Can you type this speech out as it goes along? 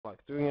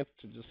like doing it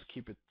to just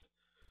keep it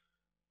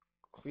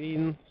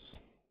clean.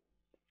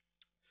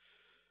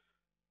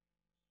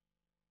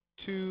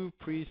 To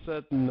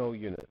preset, no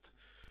unit.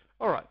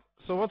 Alright,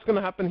 so what's going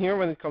to happen here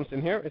when it comes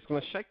in here, it's going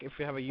to check if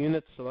you have a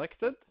unit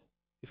selected.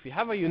 If you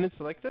have a unit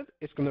selected,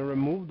 it's going to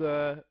remove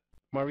the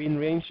marine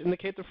range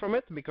indicator from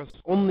it, because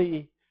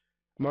only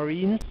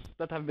marines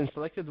that have been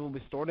selected will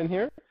be stored in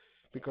here.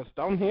 Because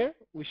down here,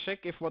 we check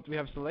if what we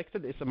have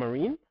selected is a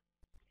marine.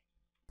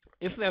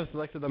 If we have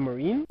selected a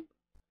marine,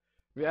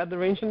 we add the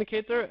range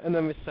indicator, and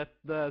then we set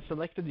the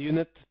selected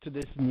unit to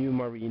this new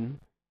marine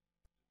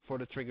for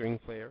the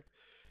triggering player.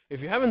 If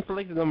you haven't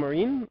selected a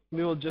marine,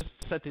 we will just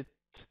set it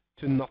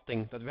to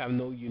nothing, that we have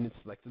no units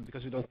selected,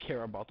 because we don't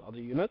care about other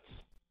units.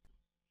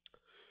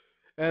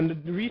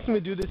 And the reason we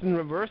do this in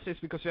reverse is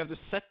because we have to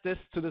set this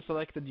to the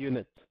selected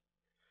unit.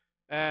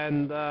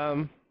 And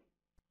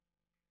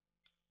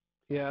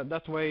yeah,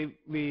 that way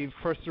we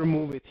first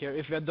remove it here.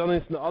 If we had done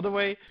it the other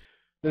way,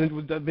 then it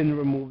would have been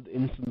removed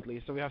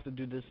instantly. So we have to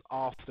do this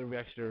after we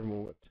actually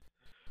remove it.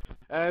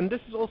 And this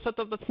is all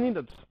setup that's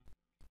needed.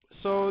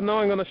 So now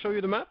I'm going to show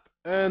you the map,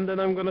 and then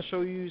I'm going to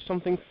show you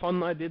something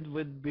fun I did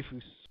with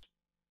Akkibifuu's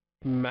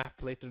map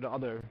later, the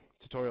other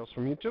tutorials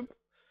from YouTube.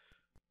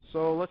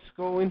 So let's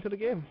go into the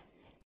game.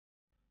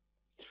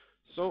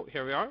 So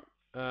here we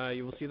are.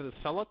 You will see that the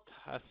Zealot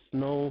has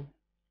no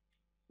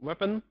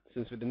weapon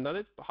since we didn't add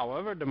it.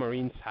 However, the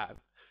Marines have.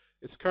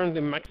 It's currently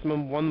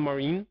maximum 1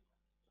 Marine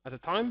at a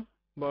time,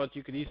 but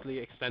you could easily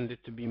extend it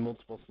to be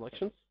multiple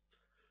selections.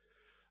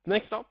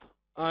 Next up,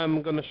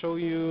 I'm going to show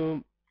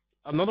you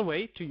another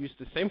way to use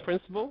the same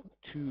principle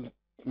to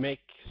make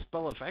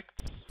spell effects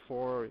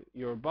for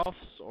your buffs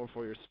or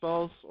for your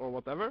spells or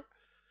whatever,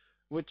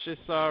 which is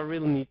a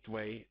really neat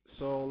way.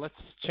 So let's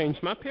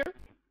change map here.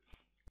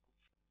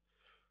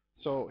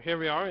 So here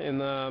we are in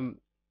a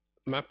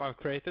map I've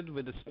created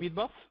with the speed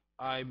buff.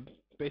 I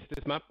based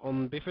this map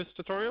on Akkibifuu's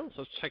tutorial,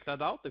 so check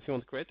that out if you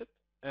want to create it.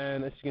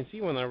 And as you can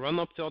see, when I run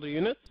up to other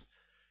units,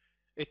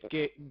 it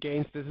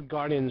gains this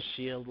Guardian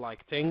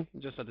Shield-like thing,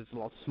 just that it's a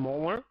lot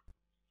smaller.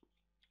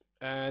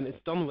 And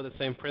it's done with the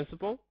same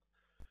principle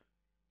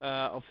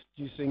of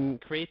using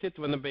create it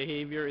when the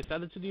behavior is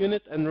added to the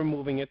unit and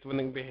removing it when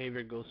the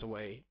behavior goes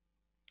away.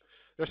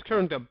 There's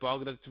currently a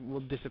bug that will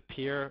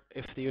disappear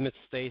if the unit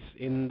stays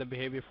in the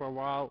behavior for a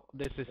while.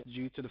 This is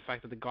due to the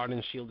fact that the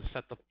Guardian Shield is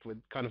set up with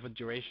kind of a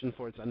duration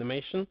for its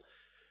animation,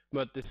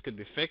 but this could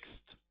be fixed.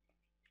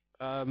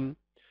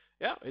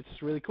 Yeah,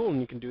 it's really cool, and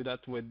you can do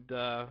that with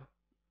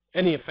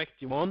any effect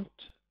you want,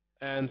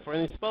 and for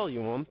any spell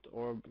you want,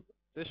 or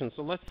addition.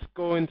 So let's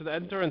go into the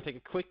editor and take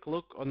a quick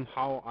look on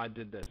how I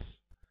did this.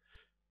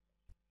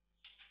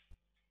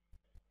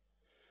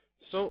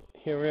 So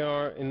here we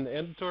are in the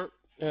editor,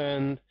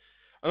 and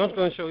I'm not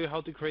going to show you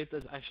how to create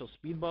this actual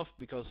speed buff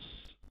because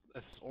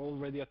there's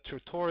already a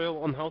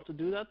tutorial on how to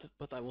do that,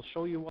 but I will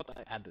show you what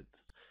I added.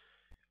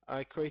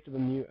 I created a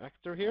new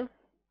actor here,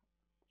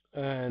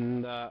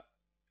 and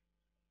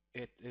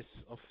it is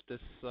of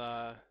this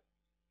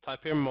type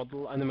here,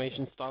 model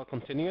animation style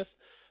continuous.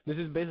 This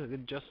is basically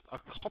just a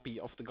copy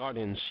of the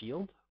Guardian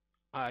Shield.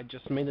 I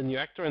just made a new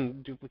actor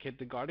and duplicate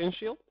the Guardian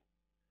Shield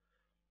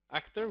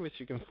actor, which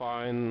you can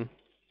find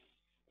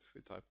if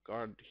we type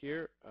guard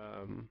here.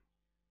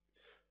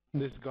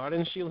 This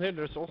Guardian Shield here,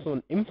 there's also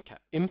an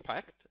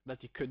impact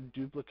that you could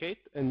duplicate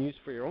and use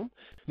for your own.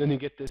 Then you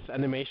get this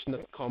animation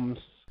that comes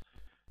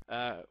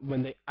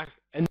when they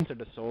enter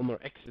the zone or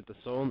exit the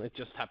zone. It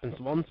just happens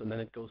once and then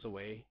it goes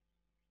away.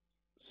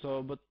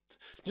 So, but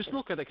just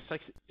look at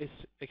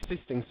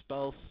existing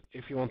spells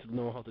if you want to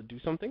know how to do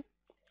something.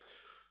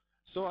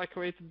 So I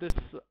created this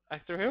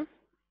actor here,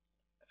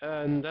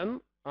 and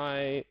then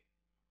I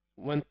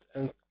went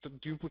and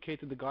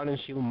duplicated the Guardian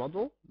Shield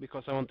model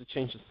because I want to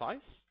change the size.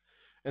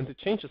 And to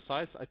change the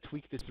size, I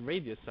tweaked this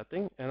radius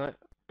setting, and I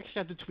actually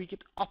had to tweak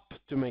it up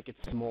to make it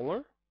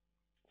smaller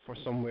for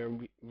some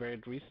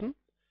weird reason.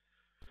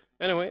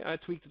 Anyway, I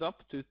tweaked it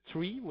up to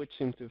 3, which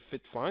seemed to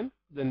fit fine.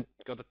 Then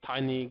got a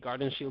tiny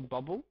Guardian Shield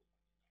bubble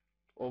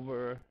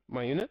over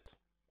my unit.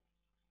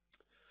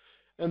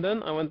 And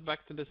then I went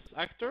back to this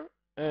actor,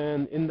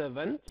 and in the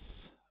events,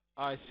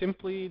 I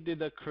simply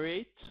did a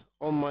create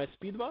on my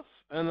speed buff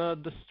and a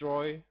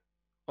destroy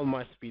on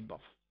my speed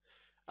buff.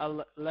 I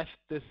left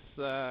this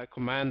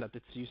command that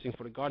it's using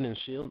for the Guardian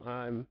Shield.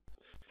 I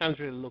haven't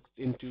really looked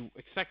into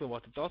exactly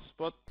what it does,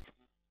 but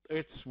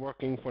it's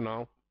working for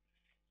now.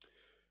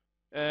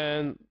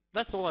 And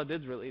that's all I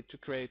did really to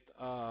create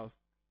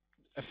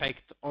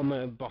effect on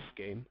a buff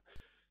game.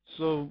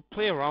 So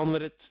play around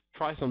with it,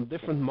 try some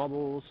different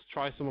models,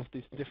 try some of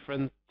these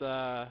different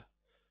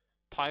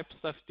types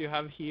that you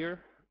have here.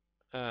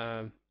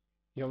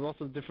 You have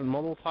lots of different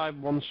model type,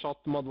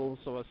 one-shot models,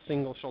 so a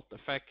single-shot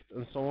effect,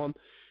 and so on.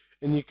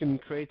 And you can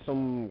create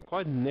some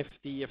quite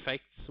nifty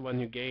effects when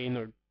you gain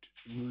or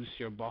lose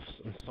your buffs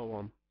and so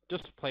on.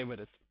 Just play with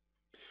it.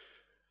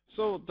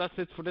 So that's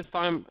it for this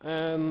time,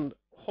 and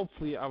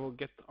hopefully I will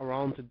get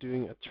around to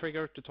doing a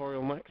trigger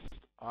tutorial next.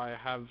 I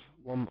have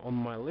one on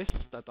my list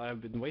that I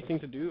have been waiting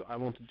to do. I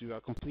want to do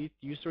a complete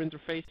user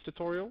interface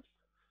tutorial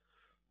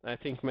I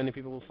think many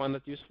people will find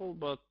that useful,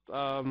 but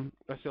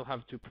I still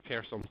have to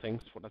prepare some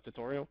things for that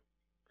tutorial.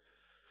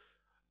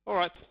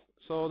 Alright,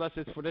 so that's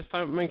it for this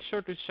time. Make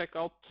sure to check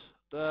out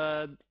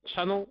the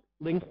channel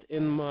linked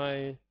in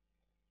my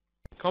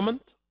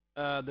comment.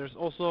 There's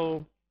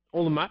also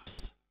all the maps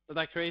that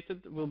I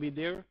created will be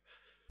there,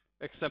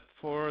 except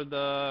for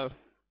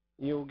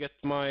you'll get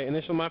my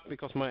initial map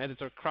because my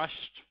editor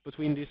crashed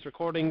between these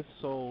recordings,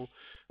 so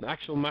the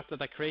actual map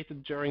that I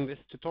created during this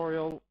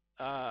tutorial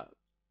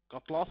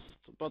got lost,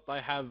 but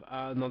I have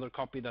another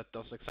copy that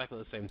does exactly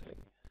the same thing.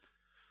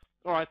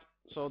 Alright,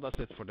 so that's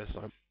it for this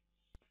time.